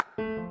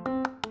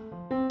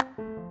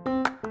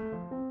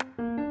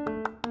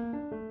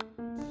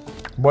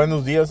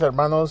Buenos días,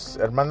 hermanos,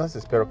 hermanas.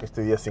 Espero que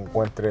este día se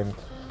encuentren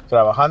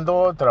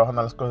trabajando a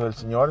las cosas del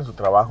Señor en su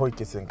trabajo y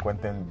que se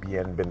encuentren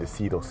bien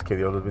bendecidos. Que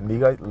Dios los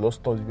bendiga. Los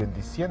estoy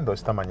bendiciendo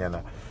esta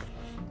mañana.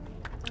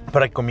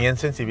 Para que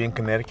comiencen, si bien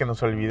que no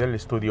se olvide el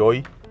estudio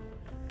hoy,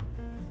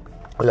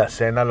 la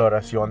cena, la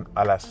oración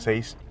a las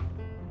 6,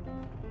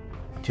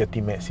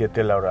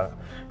 7 la hora,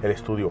 el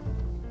estudio.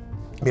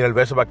 Mira el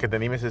verso para que te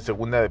animes en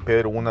 2 de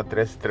Pedro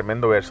 1:3,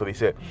 tremendo verso.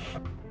 Dice: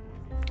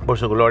 por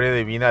su gloria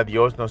divina,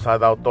 Dios nos ha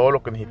dado todo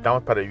lo que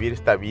necesitamos para vivir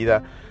esta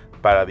vida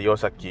para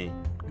Dios aquí.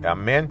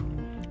 Amén.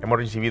 Hemos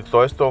recibido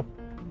todo esto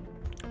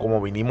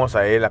como vinimos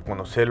a Él, a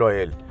conocerlo a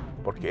Él,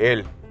 porque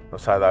Él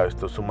nos ha dado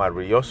esto, su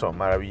maravilloso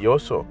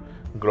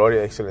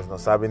gloria, y se les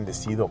nos ha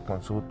bendecido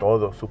con su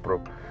todo,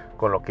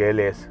 con lo que Él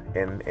es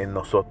en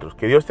nosotros.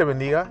 Que Dios te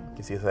bendiga,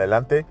 que sigas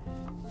adelante.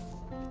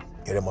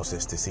 Queremos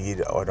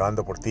seguir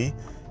orando por ti,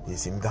 y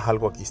si necesitas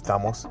algo, aquí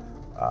estamos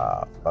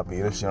para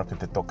pedir al Señor que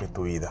te toque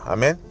tu vida.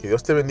 Amén. Que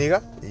Dios te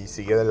bendiga y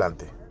sigue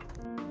adelante.